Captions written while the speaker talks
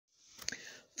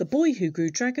The Boy Who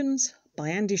Grew Dragons by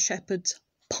Andy Shepherd,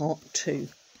 Part 2.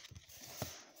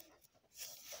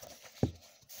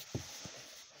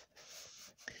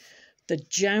 The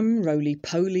Jam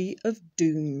Roly-Poly of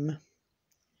Doom.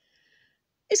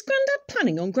 "Is Grandad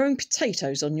planning on growing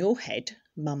potatoes on your head?"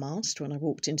 Mum asked when I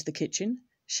walked into the kitchen.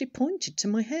 She pointed to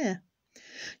my hair.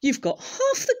 "You've got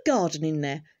half the garden in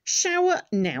there. Shower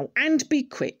now and be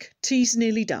quick. Tea's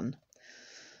nearly done."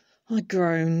 I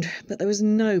groaned, but there was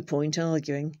no point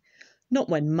arguing. Not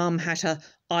when Mum had her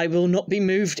 "I will not be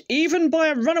moved even by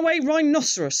a runaway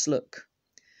rhinoceros" look.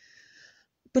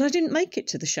 But I didn't make it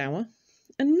to the shower,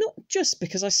 and not just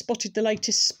because I spotted the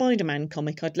latest Spider-Man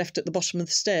comic I'd left at the bottom of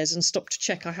the stairs and stopped to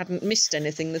check I hadn't missed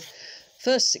anything the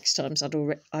first 6 times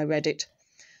I read it,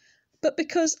 but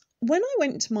because when I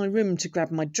went to my room to grab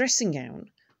my dressing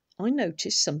gown, I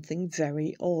noticed something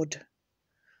very odd.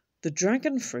 The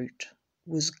dragon fruit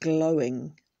was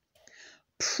glowing.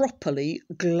 Properly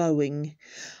glowing.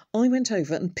 I went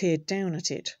over and peered down at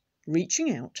it.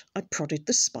 Reaching out, I prodded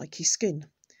the spiky skin.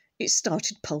 It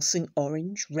started pulsing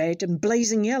orange, red and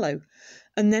blazing yellow,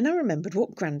 and then I remembered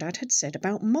what Grandad had said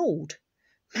about mould.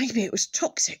 Maybe it was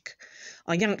toxic.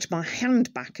 I yanked my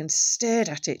hand back and stared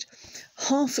at it,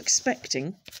 half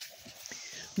expecting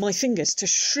my fingers to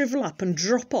shrivel up and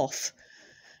drop off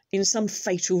in some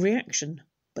fatal reaction,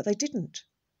 but they didn't,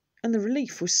 and the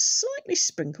relief was slightly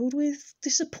sprinkled with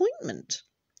disappointment.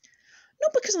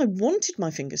 Not because I wanted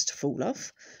my fingers to fall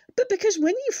off, but because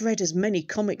when you've read as many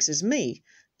comics as me,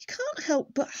 you can't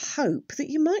help but hope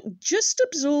that you might just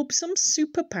absorb some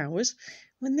superpowers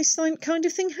when this kind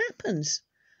of thing happens.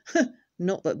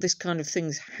 Not that this kind of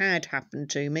thing had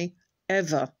happened to me,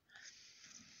 ever.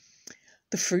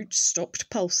 The fruit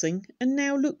stopped pulsing and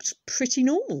now looked pretty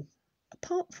normal,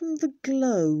 apart from the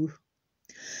glow.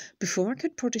 Before I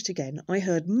could prod it again, I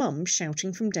heard Mum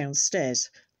shouting from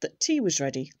downstairs that tea was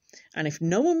ready, and if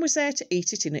no one was there to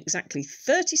eat it in exactly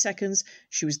 30 seconds,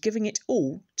 she was giving it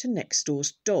all to next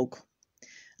door's dog,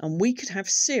 and we could have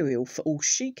cereal for all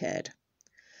she cared.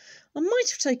 I might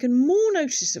have taken more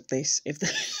notice of this if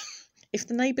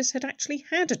the neighbours had actually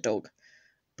had a dog,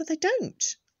 but they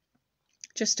don't.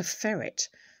 Just a ferret,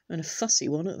 and a fussy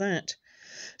one at that.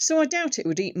 So I doubt it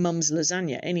would eat Mum's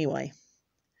lasagna anyway.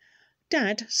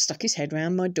 Dad stuck his head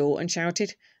round my door and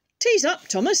shouted, "Tea's up,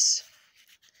 Thomas!"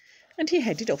 and he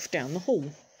headed off down the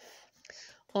hall.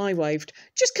 I waved,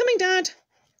 "Just coming, Dad."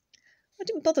 I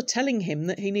didn't bother telling him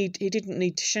that he didn't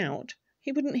need to shout.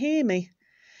 He wouldn't hear me.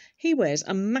 He wears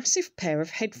a massive pair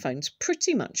of headphones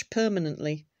pretty much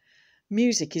permanently.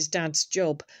 Music is Dad's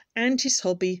job and his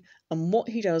hobby, and what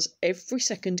he does every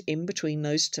second in between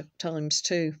those times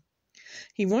too.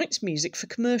 He writes music for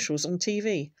commercials on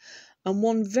TV, and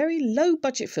one very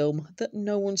low-budget film that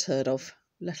no one's heard of,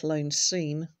 let alone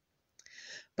seen.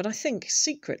 But I think,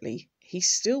 secretly, he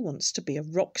still wants to be a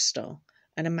rock star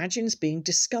and imagines being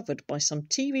discovered by some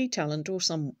TV talent or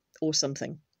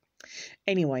something.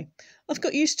 Anyway, I've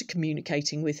got used to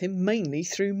communicating with him mainly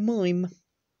through mime.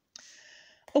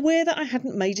 Aware that I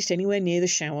hadn't made it anywhere near the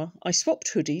shower, I swapped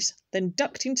hoodies, then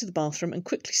ducked into the bathroom and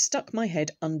quickly stuck my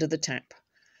head under the tap.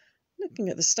 Looking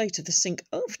at the state of the sink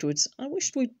afterwards, I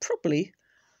wished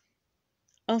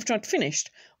after I'd finished,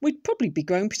 we'd probably be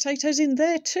growing potatoes in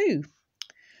there too.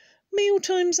 Meal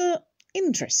times are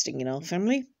interesting in our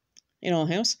family, in our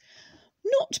house.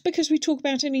 Not because we talk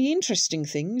about any interesting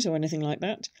things or anything like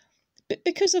that, but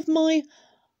because of my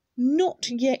not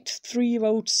yet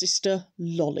 3-year-old sister,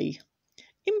 Lolly.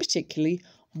 In particular,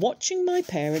 watching my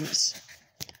parents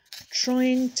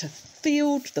trying to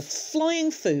field the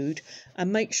flying food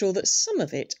and make sure that some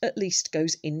of it at least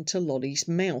goes into Lolly's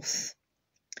mouth.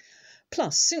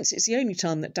 Plus, since it's the only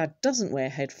time that Dad doesn't wear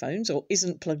headphones or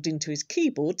isn't plugged into his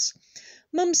keyboards,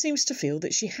 Mum seems to feel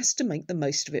that she has to make the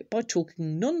most of it by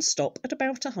talking non-stop at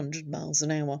about 100 miles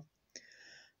an hour.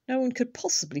 No one could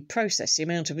possibly process the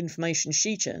amount of information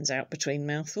she churns out between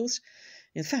mouthfuls.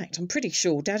 In fact, I'm pretty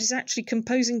sure Dad is actually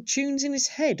composing tunes in his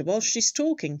head while she's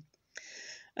talking.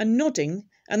 And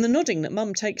the nodding that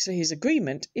Mum takes for his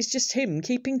agreement is just him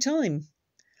keeping time.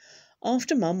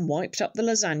 After Mum wiped up the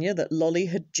lasagna that Lolly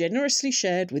had generously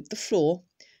shared with the floor,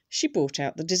 she brought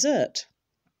out the dessert.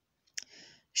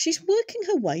 She's working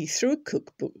her way through a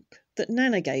cookbook that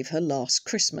Nana gave her last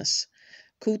Christmas,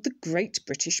 called The Great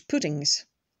British Puddings.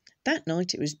 That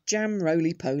night it was jam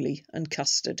roly-poly and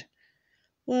custard.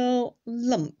 Well,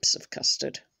 lumps of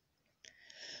custard.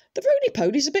 "The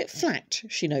roly-poly's a bit flat,"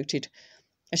 she noted,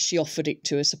 as she offered it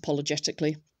to us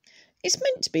apologetically. "It's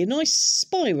meant to be a nice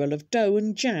spiral of dough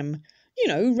and jam,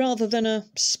 rather than a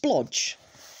splodge."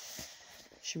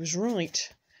 She was right.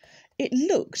 It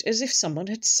looked as if someone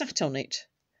had sat on it.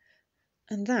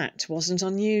 And that wasn't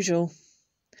unusual.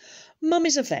 Mum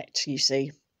is a vet, you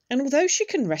see, and although she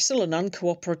can wrestle an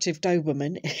uncooperative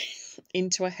Doberman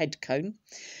into a head cone,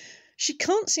 she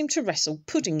can't seem to wrestle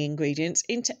pudding ingredients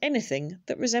into anything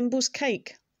that resembles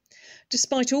cake,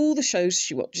 despite all the shows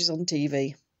she watches on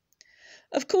TV.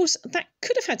 Of course, that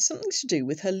could have had something to do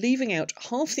with her leaving out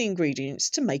half the ingredients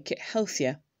to make it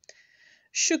healthier.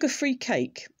 Sugar-free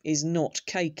cake is not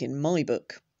cake in my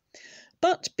book.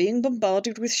 But being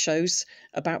bombarded with shows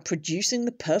about producing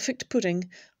the perfect pudding,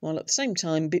 while at the same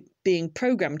time being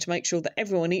programmed to make sure that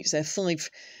everyone eats their five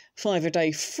a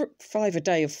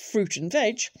day of fruit and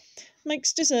veg,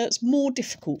 makes desserts more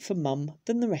difficult for Mum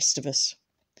than the rest of us.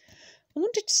 I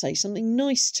wanted to say something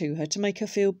nice to her to make her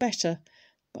feel better,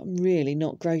 but I'm really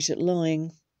not great at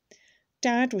lying.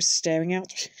 Dad was staring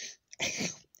out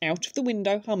of the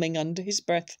window, humming under his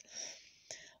breath.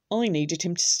 I needed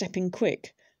him to step in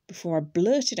quick before I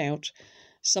blurted out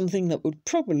something that would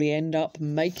probably end up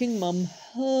making Mum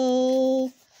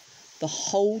hurl the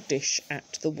whole dish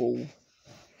at the wall,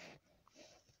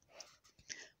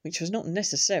 which was not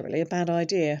necessarily a bad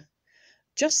idea.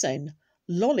 Just then,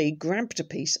 Lolly grabbed a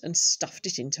piece and stuffed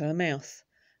it into her mouth,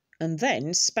 and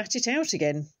then spat it out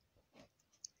again.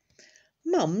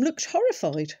 Mum looked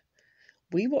horrified.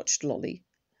 We watched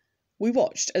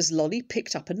as Lolly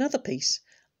picked up another piece,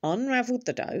 unravelled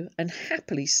the dough, and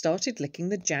happily started licking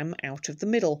the jam out of the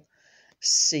middle.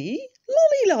 "See?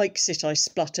 Lolly likes it," I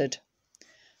spluttered.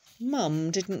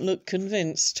 Mum didn't look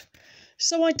convinced,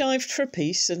 so I dived for a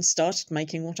piece and started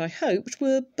making what I hoped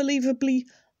were believably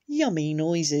yummy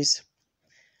noises.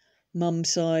 Mum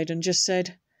sighed and just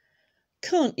said,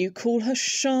 "Can't you call her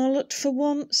Charlotte for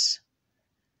once?"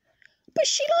 "But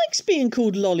she likes being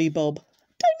called Lollybob.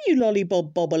 Don't you,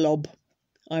 Lollybob Bobalob?"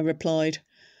 I replied,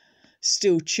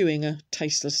 still chewing a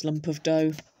tasteless lump of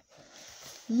dough.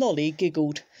 Lolly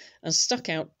giggled and stuck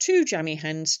out 2 jammy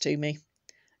hands to me.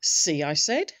 "See," I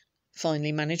said,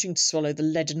 finally managing to swallow the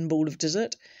leaden ball of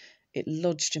dessert. It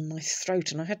lodged in my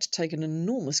throat and I had to take an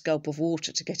enormous gulp of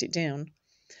water to get it down.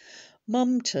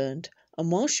 Mum turned,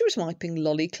 and while she was wiping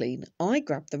Lolly clean, I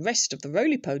grabbed the rest of the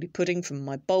roly-poly pudding from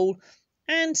my bowl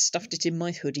and stuffed it in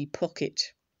my hoodie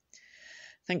pocket.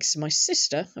 Thanks to my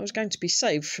sister, I was going to be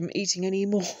saved from eating any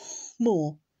more.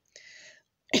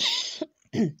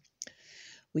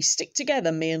 We stick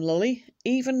together, me and Lolly,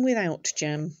 even without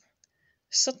jam.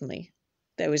 Suddenly,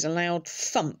 there was a loud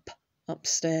thump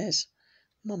upstairs.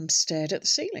 Mum stared at the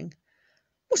ceiling.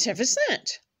 "Whatever's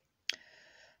that?"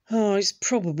 "Oh, it's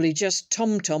probably just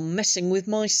Tom-Tom messing with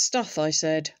my stuff," I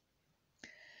said.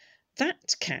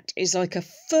 "That cat is like a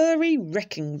furry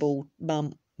wrecking ball,"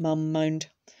 Mum moaned.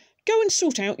 "Go and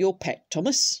sort out your pet,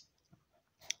 Thomas."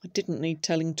 I didn't need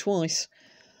telling twice,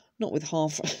 not with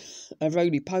half a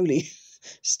roly-poly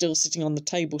still sitting on the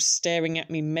table staring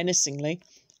at me menacingly.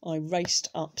 I raced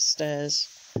upstairs.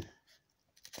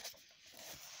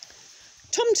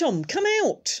 "Tom-Tom, come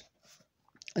out!"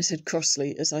 I said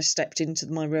crossly as I stepped into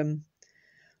my room.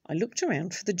 I looked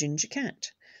around for the ginger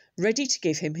cat, ready to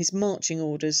give him his marching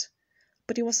orders,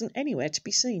 but he wasn't anywhere to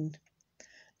be seen.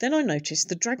 Then I noticed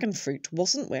the dragon fruit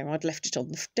wasn't where I'd left it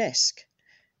on the desk.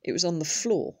 It was on the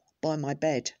floor by my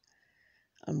bed.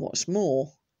 And what's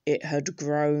more, it had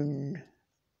grown.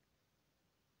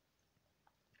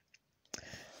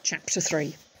 Chapter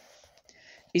 3.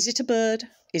 Is it a bird?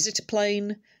 Is it a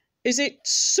plane? Is it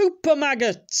super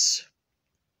maggots?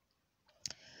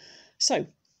 So,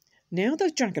 now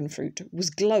the dragon fruit was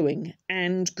glowing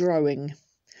and growing.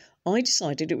 I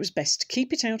decided it was best to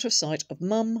keep it out of sight of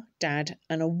Mum, Dad,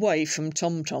 and away from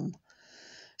Tom-Tom.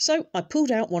 So I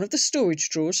pulled out one of the storage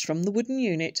drawers from the wooden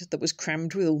unit that was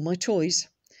crammed with all my toys.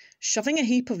 Shoving a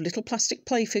heap of little plastic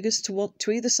play figures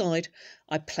to either side,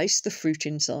 I placed the fruit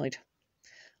inside.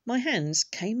 My hands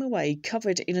came away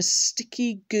covered in a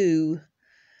sticky goo,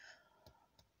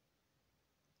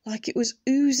 like it was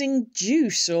oozing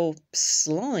juice or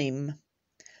slime.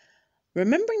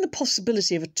 Remembering the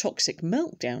possibility of a toxic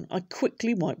meltdown, I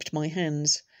quickly wiped my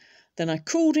hands. Then I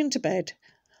crawled into bed,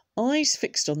 eyes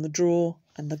fixed on the drawer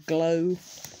and the glow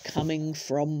coming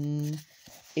from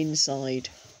inside.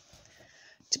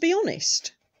 To be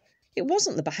honest, it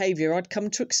wasn't the behaviour I'd come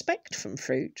to expect from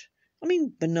fruit. I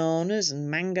mean, bananas and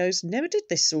mangoes never did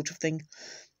this sort of thing.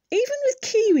 Even with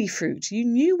kiwi fruit, you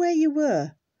knew where you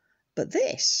were. But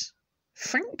this,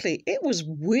 frankly, it was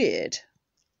weird.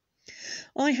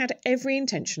 I had every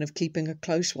intention of keeping a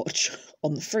close watch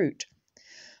on the fruit.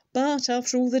 But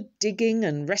after all the digging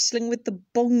and wrestling with the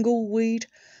bongle weed,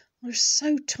 I was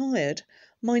so tired,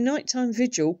 my nighttime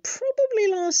vigil probably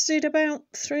lasted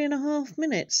about 3.5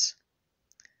 minutes.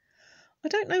 I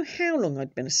don't know how long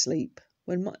I'd been asleep,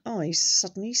 when my eyes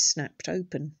suddenly snapped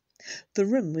open. The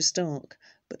room was dark,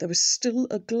 but there was still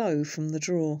a glow from the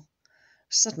drawer.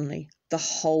 Suddenly the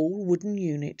whole wooden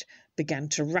unit began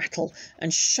to rattle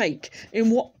and shake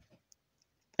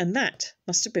and that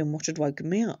must have been what had woken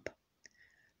me up.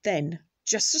 Then,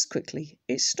 just as quickly,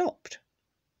 it stopped.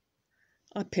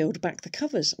 I peeled back the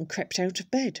covers and crept out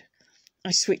of bed.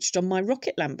 I switched on my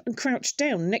rocket lamp and crouched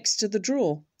down next to the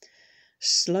drawer.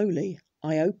 Slowly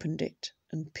I opened it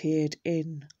and peered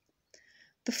in.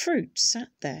 The fruit sat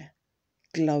there,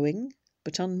 glowing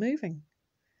but unmoving.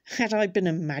 Had I been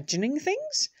imagining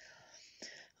things?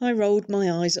 I rolled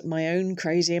my eyes at my own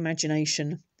crazy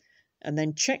imagination and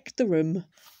then checked the room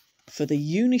for the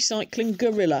unicycling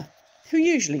gorilla, who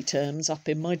usually turns up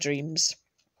in my dreams.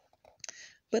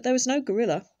 But there was no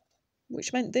gorilla,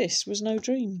 which meant this was no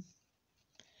dream.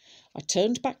 I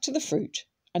turned back to the fruit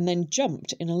and then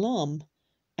jumped in alarm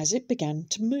as it began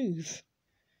to move,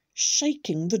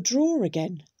 shaking the drawer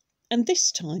again, and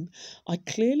this time I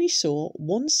clearly saw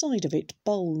one side of it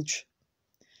bulge.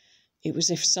 It was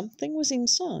as if something was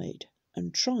inside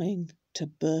and trying to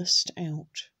burst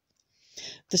out.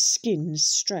 The skin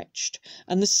stretched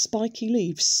and the spiky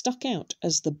leaves stuck out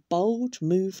as the bulge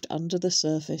moved under the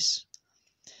surface.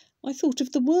 I thought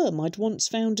of the worm I'd once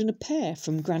found in a pear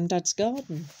from Grandad's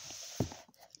garden.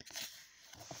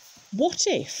 What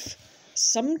if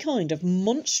some kind of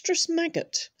monstrous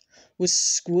maggot was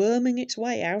squirming its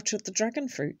way out of the dragon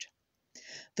fruit?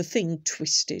 The thing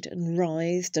twisted and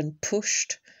writhed and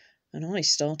pushed, and I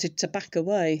started to back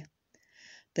away.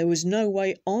 There was no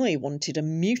way I wanted a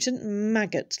mutant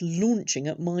maggot launching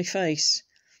at my face.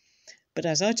 But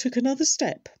as I took another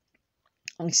step,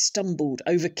 I stumbled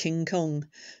over King Kong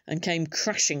and came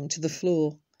crashing to the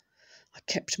floor. I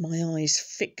kept my eyes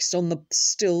fixed on the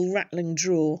still rattling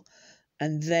drawer,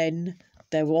 and then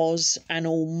there was an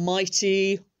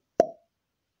almighty...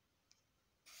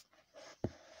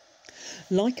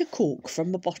 Like a cork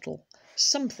from a bottle,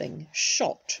 something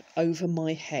shot over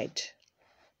my head.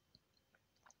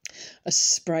 A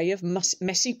spray of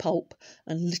messy pulp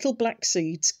and little black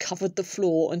seeds covered the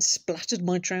floor and splattered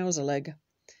my trouser leg.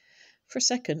 For a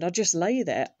second I just lay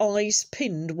there, eyes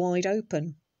pinned wide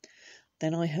open.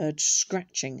 Then I heard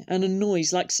scratching and a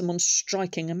noise like someone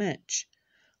striking a match.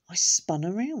 I spun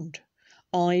around,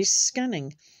 eyes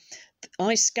scanning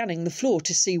the floor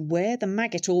to see where the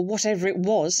maggot or whatever it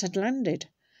was had landed.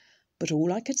 But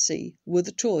all I could see were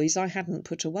the toys I hadn't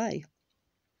put away.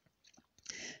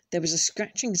 There was a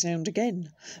scratching sound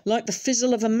again, like the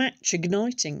fizzle of a match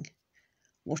igniting.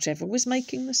 Whatever was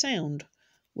making the sound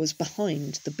was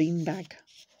behind the beanbag.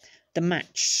 The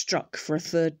match struck for a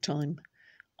third time.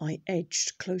 I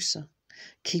edged closer,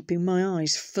 keeping my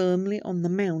eyes firmly on the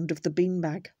mound of the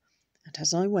beanbag, and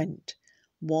as I went,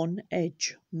 one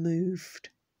edge moved.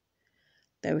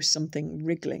 There was something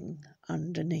wriggling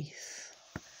underneath,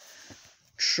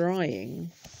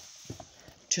 trying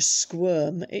to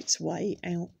squirm its way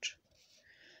out.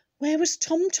 Where was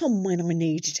Tom Tom when I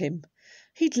needed him?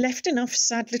 He'd left enough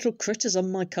sad little critters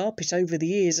on my carpet over the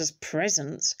years as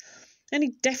presents, and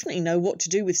he'd definitely know what to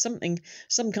do with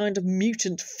some kind of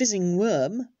mutant fizzing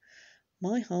worm.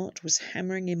 My heart was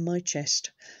hammering in my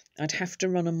chest. I'd have to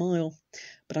run a mile,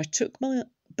 but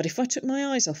if I took my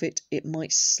eyes off it, it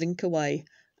might slink away,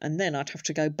 and then I'd have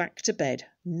to go back to bed,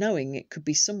 knowing it could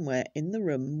be somewhere in the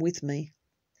room with me.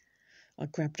 I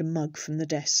grabbed a mug from the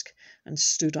desk and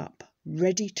stood up,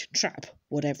 ready to trap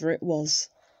whatever it was.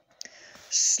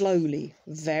 Slowly,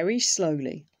 very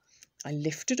slowly, I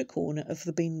lifted a corner of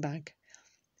the beanbag.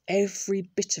 Every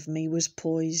bit of me was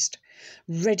poised,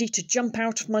 ready to jump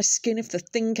out of my skin if the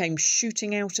thing came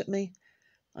shooting out at me.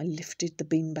 I lifted the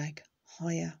beanbag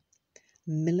higher,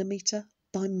 millimetre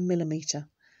by millimetre,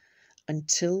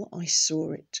 until I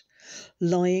saw it,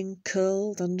 lying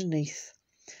curled underneath.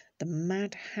 The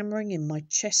mad hammering in my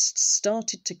chest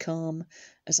started to calm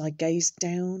as I gazed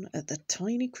down at the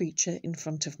tiny creature in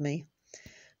front of me,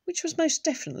 which was most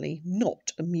definitely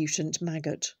not a mutant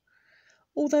maggot,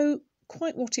 although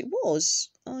quite what it was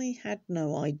I had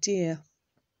no idea.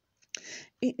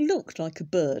 It looked like a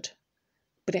bird,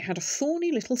 but it had a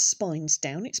thorny little spines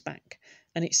down its back,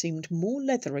 and it seemed more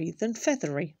leathery than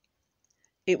feathery.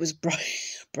 It was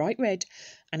bright red,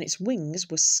 and its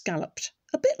wings were scalloped,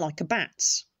 a bit like a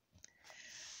bat's,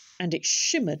 and it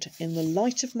shimmered in the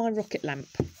light of my rocket lamp,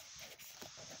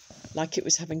 like it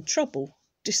was having trouble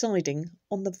deciding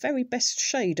on the very best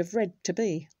shade of red to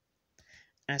be.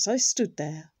 As I stood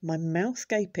there, my mouth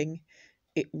gaping,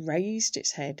 it raised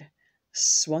its head,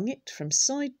 swung it from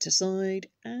side to side,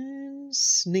 and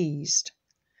sneezed.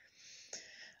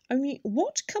 Only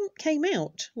what came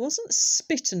out wasn't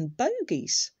spit and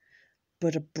bogies,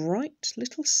 but a bright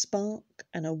little spark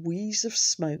and a wheeze of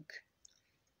smoke.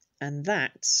 And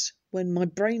that's when my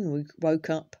brain woke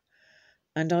up,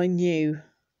 and I knew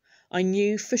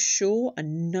for sure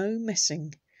and no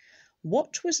messing,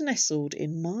 what was nestled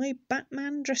in my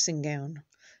Batman dressing gown,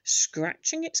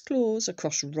 scratching its claws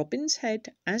across Robin's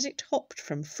head as it hopped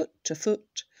from foot to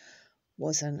foot,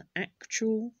 was an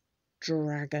actual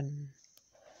dragon.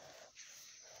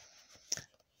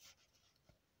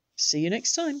 See you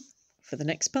next time for the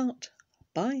next part.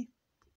 Bye.